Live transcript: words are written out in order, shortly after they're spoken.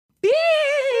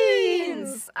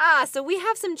So we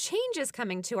have some changes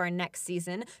coming to our next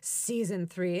season, Season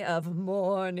 3 of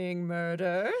Morning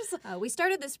Murders. We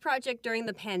started this project during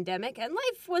the pandemic, and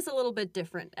life was a little bit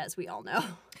different, as we all know.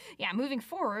 Yeah, moving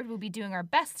forward, we'll be doing our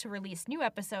best to release new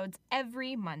episodes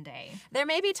every Monday. There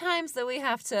may be times that we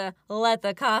have to let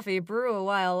the coffee brew a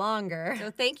while longer.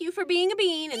 So thank you for being a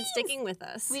bean and sticking with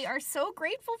us. We are so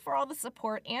grateful for all the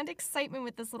support and excitement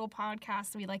with this little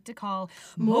podcast we like to call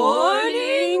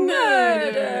Morning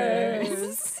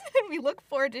Murders. We look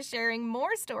forward to sharing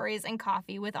more stories and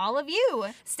coffee with all of you.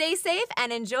 Stay safe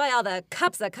and enjoy all the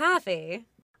cups of coffee.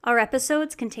 Our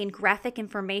episodes contain graphic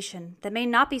information that may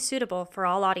not be suitable for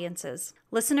all audiences.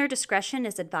 Listener discretion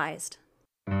is advised.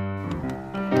 Would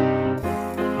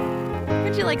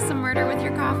you like some murder with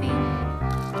your coffee?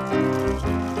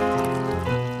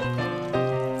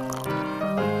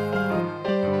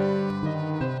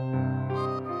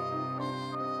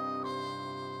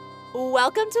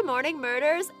 Welcome to Morning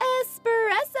Murders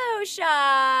Espresso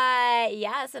Shot.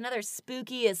 Yes, another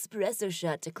spooky espresso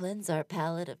shot to cleanse our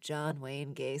palate of John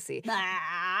Wayne Gacy.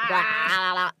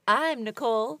 I'm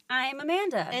Nicole. I'm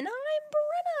Amanda. And I'm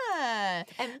Brenna.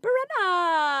 And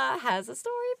Brenna has a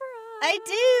story for us. I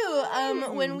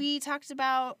do. When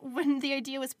the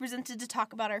idea was presented to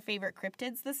talk about our favorite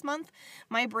cryptids this month,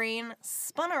 my brain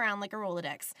spun around like a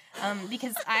Rolodex.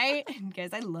 Because I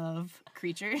love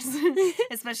creatures,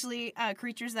 especially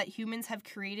creatures that humans have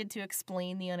created to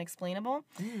explain the unexplainable.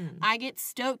 I get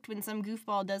stoked when some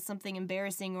goofball does something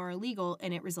embarrassing or illegal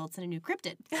and it results in a new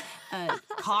cryptid.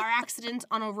 Car accident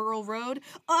on a rural road.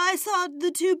 I saw the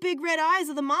two big red eyes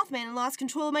of the Mothman and lost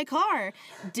control of my car.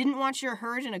 Didn't watch your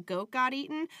herd and a goat got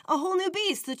eaten. A whole new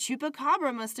beast. The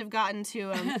chupacabra must have gotten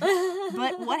to him.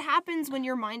 But what happens when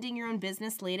you're minding your own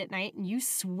business late at night and you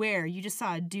swear you just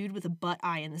saw a dude with a butt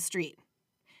eye in the street?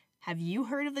 Have you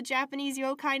heard of the Japanese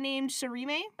yokai named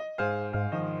Shirime?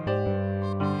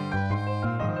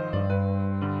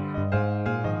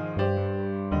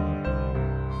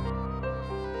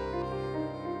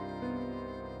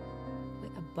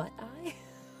 Wait, a butt eye?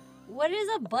 What is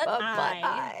a butt A eye? butt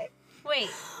eye.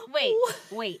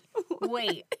 Wait.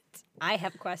 I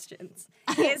have questions.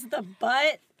 Is the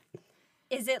butt...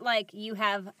 Is it like you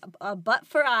have a butt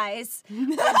for eyes?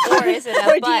 Or is it a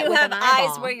Or do butt you with have an eyes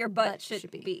eyeball? where your butt That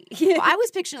should be? Well, I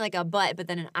was picturing like a butt, but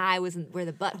then an eye was where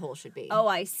the butthole should be. Oh,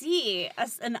 I see.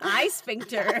 An eye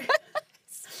sphincter.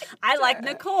 I like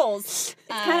Nicole's.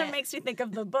 It kind of makes me think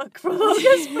of the book from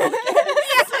Hocus Pocus.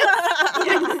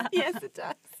 Yes, it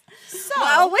does. So,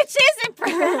 well, which is it,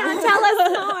 Brenna? Tell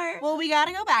us more. Well, we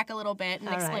gotta go back a little bit and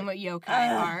All explain right. what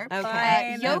yokai are.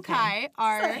 Okay. Yokai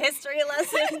are... A history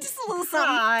lesson. Just a little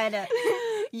something.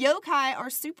 Yokai are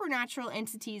supernatural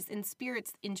entities and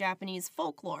spirits in Japanese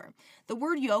folklore. The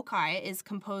word yokai is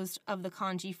composed of the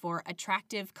kanji for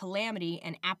attractive calamity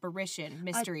and apparition,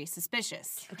 mystery,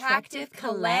 suspicious. Attractive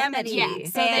calamity. Yeah,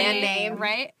 so And name,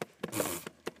 right?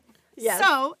 Yes.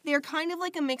 So they're kind of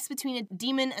like a mix between a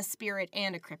demon, a spirit,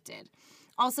 and a cryptid.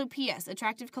 Also, P.S.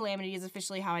 Attractive calamity is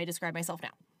officially how I describe myself now.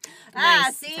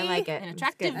 Ah, see? I like it. An It's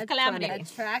attractive good. calamity.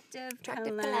 Attractive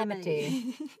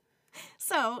calamity.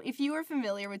 So, if you are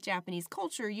familiar with Japanese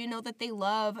culture, you know that they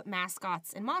love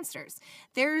mascots and monsters.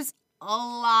 There's a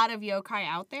lot of yokai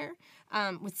out there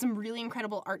with some really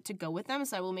incredible art to go with them,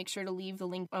 so I will make sure to leave the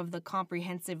link of the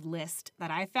comprehensive list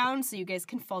that I found so you guys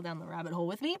can fall down the rabbit hole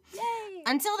with me. Yay!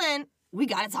 Until then, we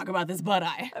gotta talk about this butt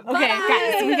eye. Butt Okay,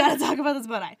 eye! guys, we gotta talk about this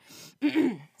butt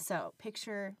eye. So,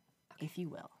 picture, if you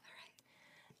will.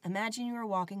 Imagine you are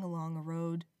walking along a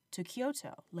road to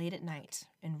Kyoto late at night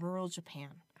in rural Japan.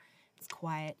 It's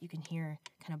quiet. You can hear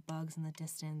kind of bugs in the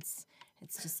distance.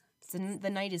 The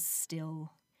night is still.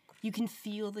 You can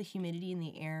feel the humidity in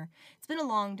the air. It's been a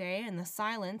long day, and the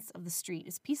silence of the street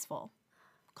is peaceful,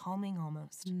 calming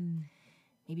almost.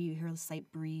 Maybe you hear a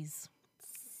slight breeze.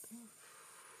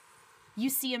 You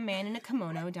see a man in a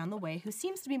kimono down the way who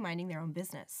seems to be minding their own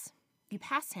business. You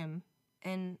pass him,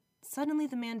 and suddenly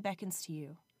the man beckons to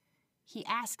you. He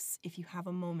asks if you have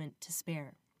a moment to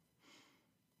spare.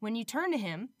 When you turn to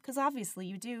him, because obviously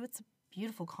you do, it's a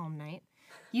beautiful, calm night,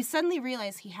 you suddenly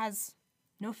realize he has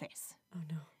no face. Oh,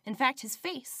 no. In fact, his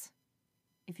face,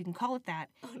 if you can call it that,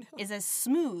 is as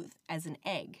smooth as an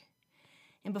egg.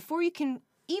 And before you can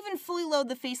even fully load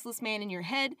the faceless man in your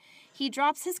head, he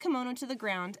drops his kimono to the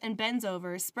ground and bends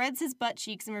over, spreads his butt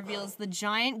cheeks, and reveals the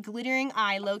giant glittering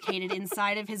eye located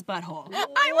inside of his butthole.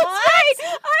 I was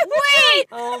right! Wait!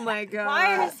 Oh, my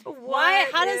God. Why?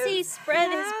 How does he is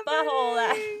spread his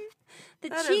butthole? The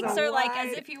That is cheeks a are like wide-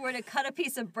 as if you were to cut a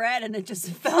piece of bread and it just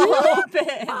fell open.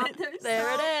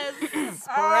 There it is. Spread 'em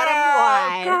Oh,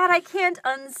 wide. God, I can't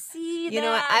unsee that. You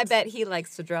know what? I bet he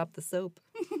likes to drop the soap.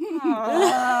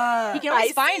 He can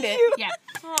always find it. Yeah.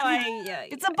 Yeah.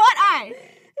 It's a butt eye.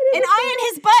 An eye in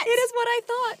his butt. It is what I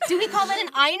thought. Do we call that an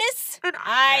inus?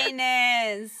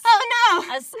 Ines. Oh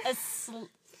no.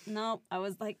 No, I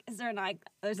was like, is there an eye?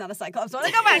 There's not a cyclops one.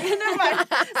 Go back. Never mind.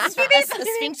 A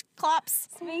sphinx clops.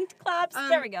 Sphinx claps.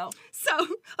 There we go. So,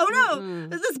 oh no,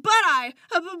 this butt eye,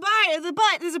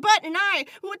 there's a butt and an eye.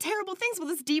 What terrible things will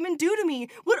this demon do to me?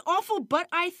 What awful butt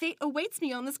eye fate awaits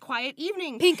me on this quiet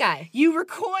evening? Pink eye. You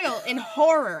recoil in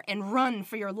horror and run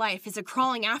for your life. Is it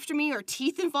crawling after me or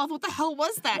teeth involved? What the hell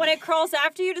was that? When it crawls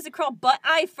after you, does it crawl butt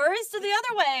eye first or the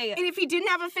other way? And if he didn't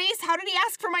have a face, how did he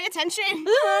ask for my attention?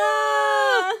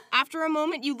 After a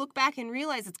moment, you look back and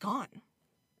realize it's gone.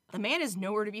 The man is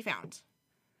nowhere to be found.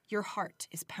 Your heart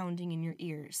is pounding in your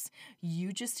ears.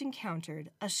 You just encountered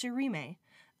a shirime,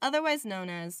 otherwise known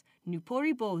as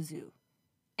Nupori Bozu.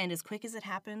 And as quick as it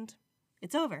happened,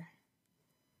 it's over.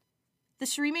 The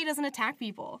shirime doesn't attack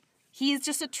people. He is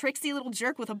just a tricksy little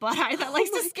jerk with a butt eye that likes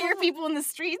to scare people in the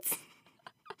streets.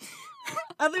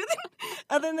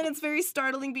 Other than its very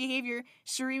startling behavior,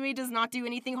 shirime does not do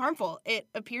anything harmful. It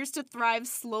appears to thrive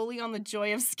slowly on the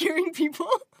joy of scaring people.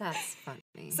 That's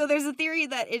funny. So there's a theory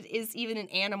that it is even an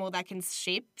animal that can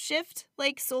shape shift,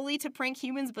 like solely to prank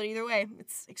humans, but either way,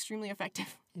 it's extremely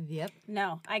effective. Yep.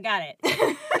 No, I got it.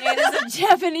 It is a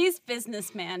Japanese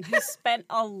businessman who spent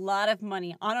a lot of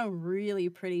money on a really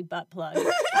pretty butt plug.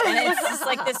 And it's just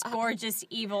like this gorgeous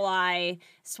evil eye,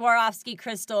 Swarovski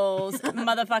crystals,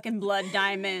 motherfucking blood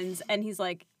diamonds. And he's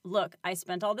like, look, I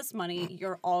spent all this money.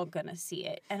 You're all gonna see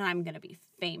it. And I'm gonna be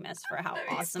famous for how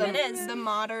awesome it is. The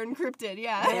modern cryptid,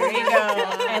 yeah. There you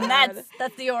go. And that's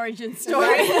the origin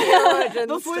story.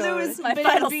 Before there was My but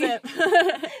final it'd be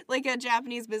sip. like a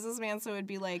Japanese businessman, so it'd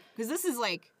be like, because this is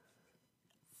like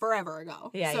forever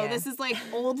ago. Yeah, so yeah. this is like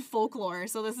old folklore.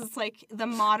 So this is like the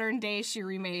modern day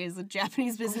shirime is a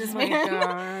Japanese businessman.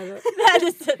 That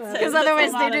is Because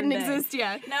otherwise they didn't exist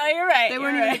yet. No, you're right. They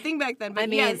weren't even a thing back then. But I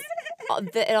mean, yes.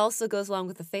 it also goes along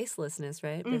with the facelessness,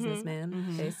 right?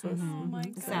 Businessman, faceless. Oh my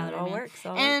That's how it all Salad man. works.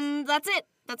 All And that's it.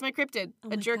 That's my cryptid. Oh a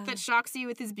my jerk God. that shocks you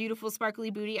with his beautiful sparkly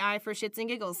booty eye for shits and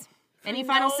giggles. Any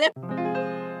final sip?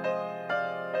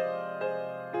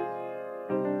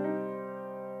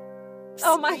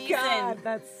 Oh my God,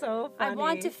 that's so I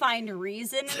want to find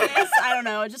reason in this. I don't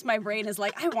know. Just my brain is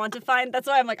like, I want to find. That's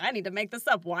why I'm like, I need to make this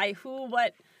up. Why? Who?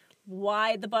 What?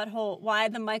 Why the butthole? Why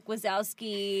the Mike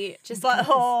Wazowski Just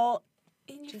butthole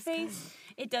in your Just face?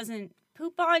 It doesn't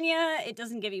poop on you. It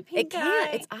doesn't give you It pink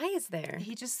can't. eye. Its eye is there.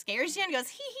 He just scares you and goes,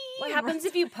 hee hee. What and happens runs.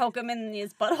 if you poke him in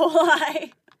his butthole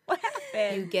eye? What You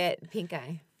happens? get pink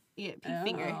eye. Yeah, pink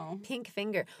finger. Oh. Pink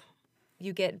finger.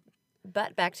 You get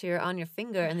butt bacteria on your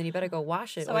finger, and then you better go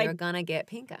wash it, So or I- you're gonna get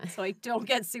pink eye. So I don't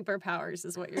get superpowers,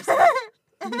 is what you're saying.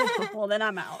 Well, then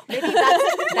I'm out.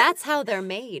 That's how they're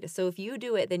made. So if you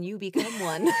do it, then you become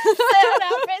one. That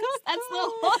happens. That's the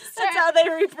whole That's story. how they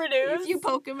reproduce. If you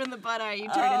poke him in the butt eye, you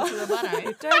turn into a butt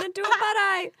eye. Turn into a butt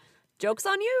eye. Joke's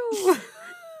on you.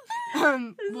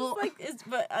 Well,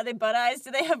 But are they butt eyes? Do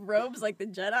they have robes like the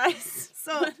Jedis?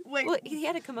 so wait. Well, he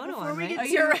had a kimono Before on, we right? get Oh, too,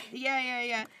 you're right.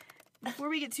 Yeah. Before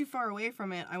we get too far away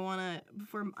from it,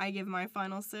 before I give my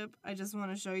final sip, I just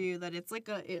want to show you that it's like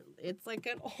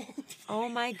an old. Oh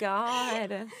my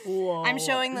god. Whoa. I'm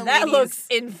showing the That ladies. looks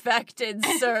infected,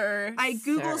 sir. I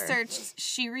Google Sir. searched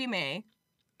shirime,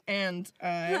 and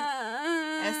Sure.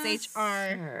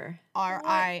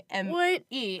 SHRRIME,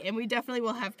 and we definitely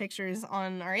will have pictures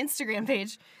on our Instagram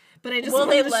page. But I just Will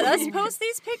they wanted to let show us you. post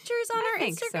these pictures on our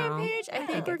think Instagram so. page? I I think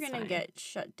think we're it's gonna fine. get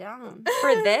shut down.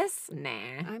 For this? Nah.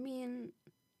 I mean,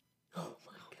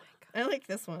 I like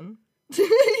this one.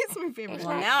 It's my favorite.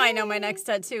 well, now I know my next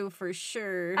tattoo for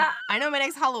sure. I know my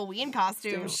next Halloween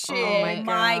costume. Shit. Oh my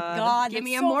God. God, Give that's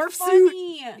me a so morph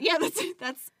funny. suit. Yeah, that's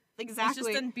It's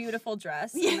exactly. just a beautiful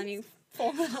dress, Yes. and then you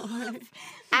fold it over.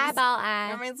 Eyeball It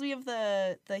eye. reminds me of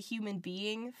the human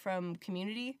being from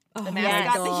Community. The Oh,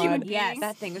 mascot, yes. the human God, being.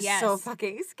 That thing is Yes. so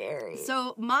fucking scary.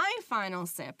 So my final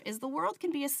sip is the world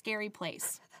can be a scary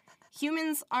place.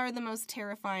 Humans are the most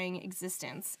terrifying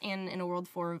existence, and in a world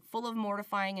full of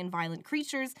mortifying and violent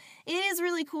creatures, it is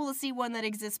really cool to see one that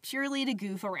exists purely to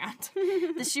goof around.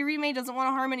 The shirime doesn't want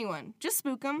to harm anyone, just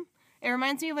spook them. It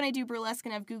reminds me of when I do burlesque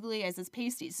and have googly eyes as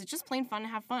pasties. It's just plain fun to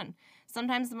have fun.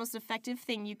 Sometimes the most effective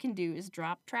thing you can do is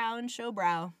drop trow and show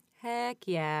brow. Heck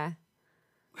yeah.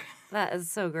 That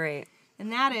is so great. And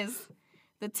that is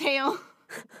the tale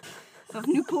of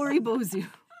Nupori Bozu.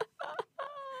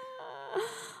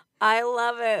 I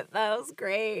love it. That was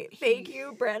great. Thank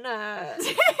you, Brenna.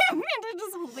 Amanda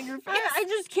just holding her face. I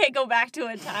just can't go back to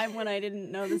a time when I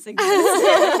didn't know this existed.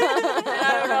 And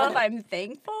I don't know if I'm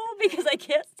thankful because I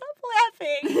can't stop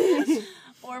laughing,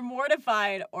 or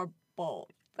mortified, or both.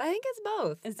 I think it's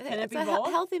both. Can it It's be a both?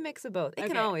 healthy mix of both. It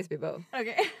can Okay. always be both.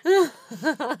 Okay.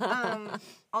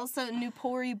 Also,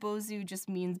 Nupori Bozu just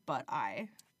means but I.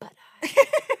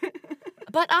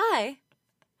 But I.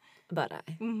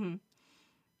 Mm-hmm.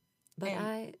 But And-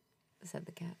 I, said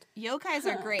the cat. Yokais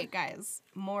are great, guys.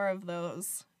 More of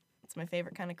those. It's my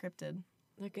favorite kind of cryptid.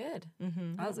 They're good.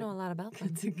 Mm-hmm. I don't know a lot about them.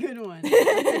 That's a good one.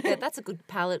 That's a good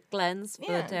palate cleanse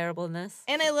for Yeah. the terribleness.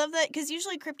 And I love that because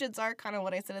usually cryptids are kind of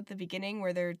what I said at the beginning,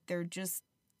 where they're just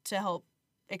to help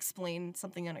explain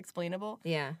something unexplainable.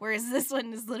 Yeah. Whereas this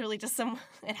one is literally just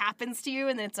it happens to you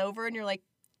and then it's over and you're like,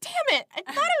 damn it! I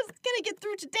thought I was gonna get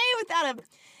through today without a.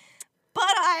 But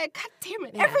God damn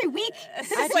it! Yeah. Every week, It's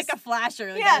just like a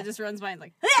flasher. Like, Yeah. it just runs by and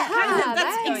like, Ah,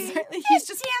 that's nice. exactly. He's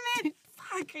just damn it!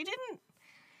 Fuck! I didn't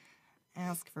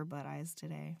ask for butt eyes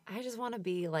today. I just want to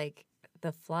be like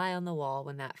the fly on the wall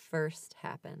when that first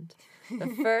happened.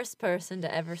 The first person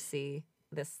to ever see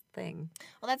this thing.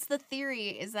 Well, that's the theory.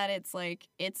 Is that it's like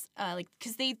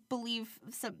because they believe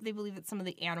that some of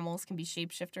the animals can be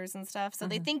shapeshifters and stuff. So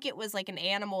they think it was like an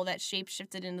animal that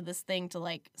shapeshifted into this thing to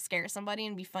like scare somebody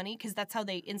and be funny. Because that's how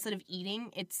they, instead of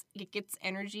eating, it gets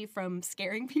energy from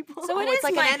scaring people. So it Oh, is it's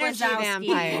like Mike an energy Wazowski.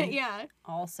 vampire. yeah,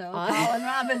 also Oh. Colin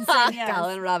Robinson. Yes.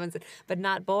 Colin Robinson, but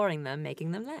not boring them,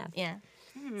 making them laugh. yeah.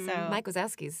 Hmm. So Mike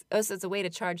Wazowski's. Oh, so it's a way to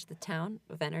charge the town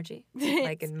of energy,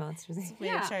 like in Monsters. Inc. way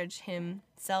Yeah. to charge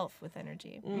himself with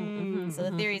energy. Mm-hmm. So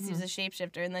the theory is he was a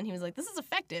shapeshifter, and then he was like, "This is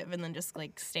effective," and then just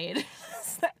like stayed.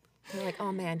 They're like,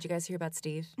 oh man, did you guys hear about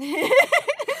Steve? Yeah,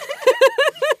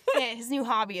 his new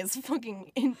hobby is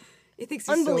fucking He thinks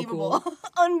he's unbelievable. so cool.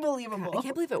 Unbelievable. I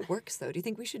can't believe it works though. Do you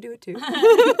think we should do it too?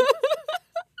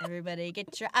 Everybody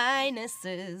get your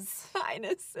eyenesses.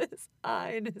 Highnesses.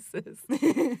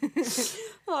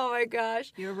 Oh my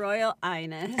gosh. Your Royal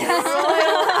Highness.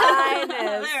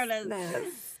 Highness. There it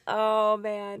is. Oh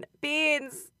man.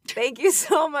 Beans, thank you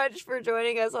so much for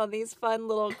joining us on these fun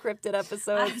little cryptid I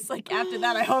episodes. was like, after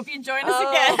that, I hope you join us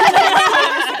Oh, again. please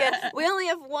join us again. We only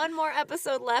have one more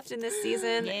episode left in this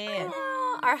season. Yeah.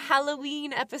 Oh, our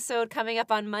Halloween episode coming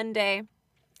up on Monday.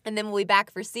 And then we'll be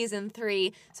back for season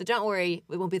 3. So don't worry,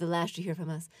 it won't be the last you hear from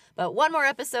us. But one more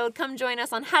episode. Come join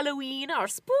us on Halloween, our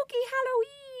spooky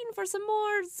Halloween, for some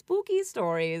more spooky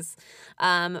stories.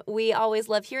 We always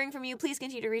love hearing from you. Please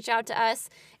continue to reach out to us.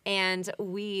 And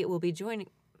we will be joining.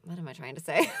 What am I trying to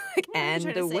say? And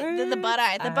trying the to say? word. The butt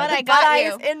eye. The butt the eye got butt you. eye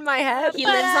is in my head. He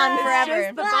lives on It's forever. just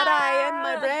the butt eye in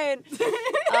my brain.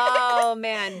 Oh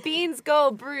man, Beans, go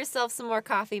brew yourself some more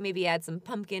coffee. Maybe add some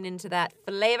pumpkin into that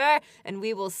flavor, and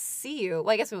we will see you.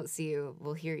 Well, I guess we won't see you.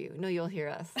 We'll hear you. No, you'll hear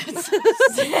us.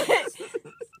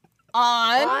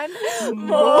 On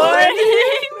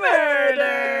Morning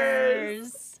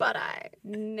Murders. Butt eye.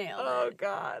 Nailed it. Oh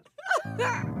God.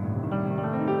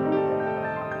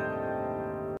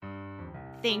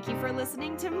 Thank you for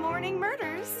listening to Morning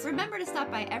Murders. Remember to stop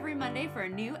by every Monday for a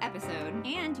new episode.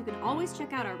 And you can always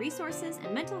check out our resources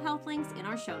and mental health links in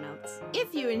our show notes.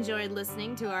 If you enjoyed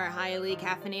listening to our highly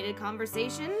caffeinated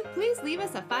conversation, Please leave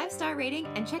us a 5-star rating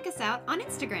and check us out on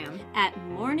Instagram. At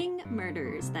Morning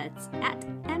Murders, that's at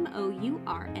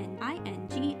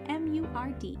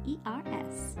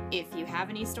MOURNINGMURDERS. if you have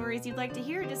any stories you'd like to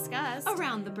hear discussed,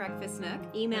 Around the Breakfast Nook.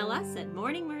 Email us at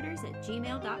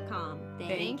morningmurders@gmail.com.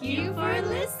 thank you for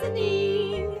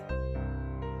listening.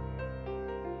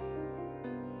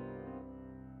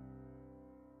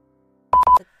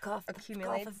 The cough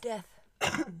Accumulates. of death.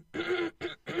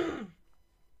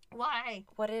 Why?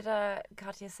 What did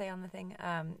Katya say on the thing?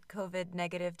 COVID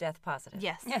negative, death positive.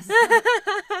 Yes. Yes.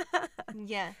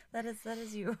 Yeah. That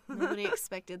is you. Nobody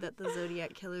expected that the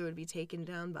Zodiac Killer would be taken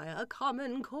down by a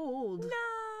common cold. No.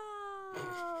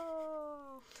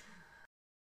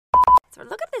 So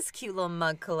look at this cute little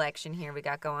mug collection here we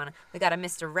got going. We got a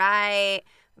Mr. Right.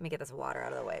 Let me get this water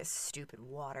out of the way. Stupid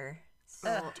water.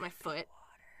 Oh, my foot.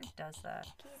 Does that.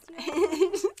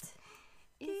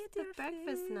 It's the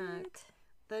breakfast nook.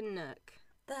 The nook.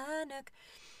 The nook.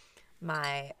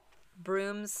 My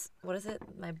brooms. What is it?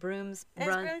 My brooms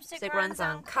broomstick runs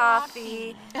on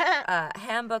coffee.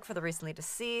 Handbook for the recently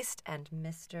deceased and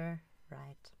Mr.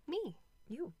 Right. Me.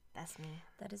 You. That's me.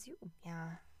 That is you. Yeah.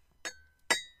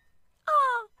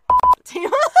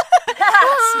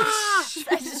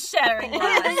 That's just shattering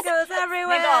glass. It goes everywhere.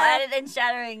 Maybe I'll edit in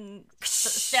shattering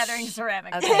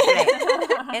ceramic. Okay,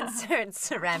 great. Insert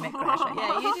ceramic crashing.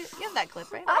 Yeah, you have that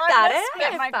clip, right? I got let's it.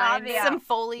 spit my Fine. coffee out. Some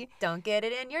Foley. Don't get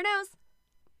it in your nose.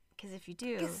 Because if you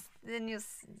do, Because then your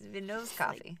nose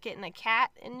coffee. like getting a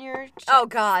cat in your Oh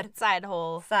God, side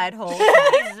hole. side hole.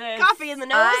 Coffee in the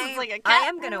nose. It's like a cat. I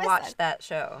am in gonna my watch side. that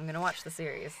show. I'm gonna watch the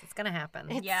series. It's gonna happen.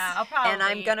 Yeah, I'll probably. And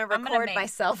I'm gonna record make-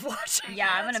 myself watching. Yeah,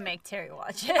 I'm gonna make Terry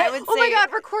watch it. I would Oh my say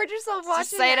God, record yourself watching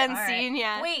just sight it. unseen.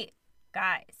 Yeah. Wait,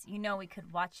 guys, you know we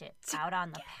could watch it out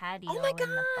on the patio Oh my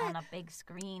on God. a big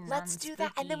screen. Let's on do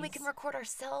that, and then we Spookies. can record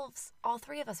ourselves, all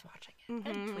three of us watching it.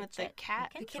 Mhm, with the it.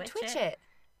 cat We can Twitch it.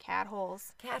 cat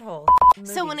holes. Cat hole.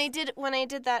 So when Movies. I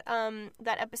did that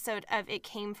that episode of It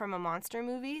Came From a Monster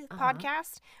Movie Uh-huh.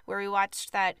 podcast where we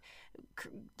watched that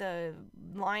the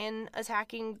lions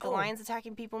attacking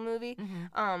people movie,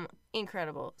 Mhm.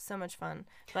 incredible, so much fun.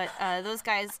 But those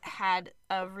guys had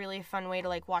a really fun way to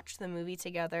like watch the movie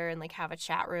together and like have a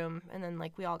chat room, and then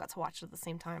like we all got to watch it at the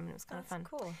same time, and it was kind of fun.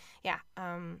 Cool. Yeah,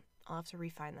 I'll have to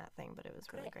refine that thing, but it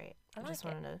was really great. I just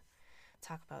like it. wanted to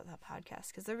talk about that podcast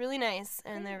because they're really nice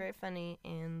and they're very funny,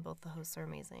 and both the hosts are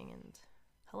amazing. And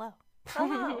hello.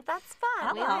 Hello, that's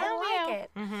fun. Hello. I like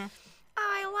it. Mm-hmm.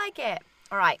 I like it.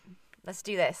 All right, let's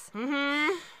do this.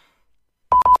 Mm-hmm.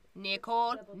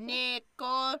 Nicole.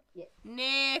 She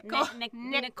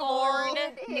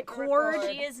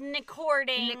is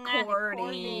Nicording.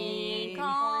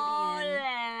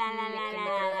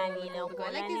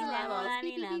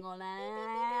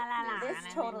 This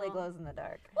totally glows in the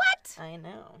dark. What? I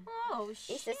know. Oh, It's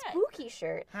shit. a spooky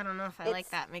shirt. I don't know if I like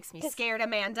that. Makes me scared,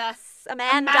 Amanda.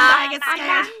 Amanda. I get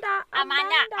scared.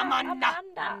 Amanda.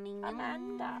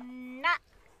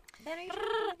 Ben, are you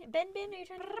trying to Ben, are you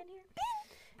trying to get in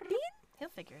here? He'll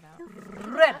figure it out.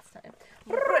 Last time.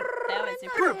 That was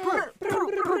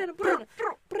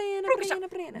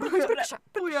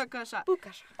Booyakasha.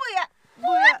 Booyah.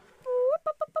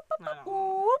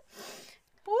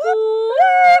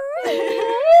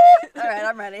 All right,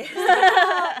 I'm ready.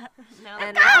 Now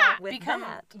And that with become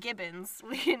that- Gibbons.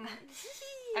 We can...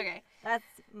 Okay. That's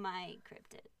my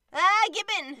cryptid.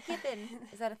 Gibbon. Gibbon.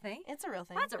 Is that a thing? It's a real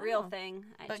thing. That's a real thing.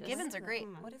 But gibbons are great.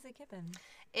 What is a gibbon?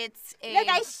 It's a... Look,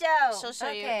 I show. She'll show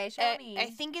you. Okay, show me. I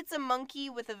think it's a monkey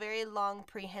with a very long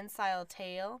prehensile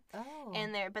tail, Oh.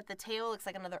 and but the tail looks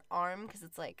like another arm because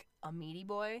it's like a meaty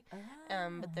boy.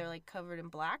 But they're like covered in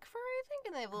black fur, I think,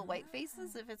 and they have little white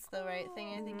faces. If it's the right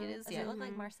thing, I think it is. Does Yeah. it look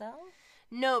like Marcel?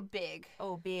 No, big.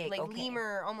 Oh, big. Like okay.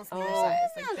 lemur, almost Oh. lemur size.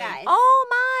 Like big. guys. Oh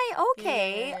my.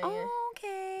 Okay. Yeah, yeah.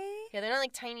 Okay. Yeah, they're not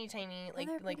like tiny, like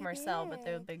they're like pretty Marcel, but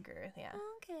they're big. bigger. Yeah,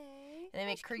 Okay. and they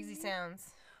make crazy sounds.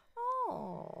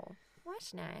 Oh.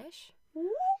 That's nice.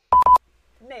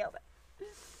 Nailed it.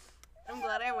 I'm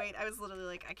glad I wait. I was literally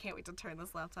like, I can't wait to turn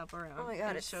this laptop around. Oh my God,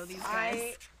 and it's show these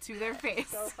guys to their face.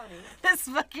 So funny. This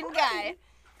fucking guy.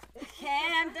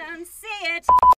 Can't unsee it.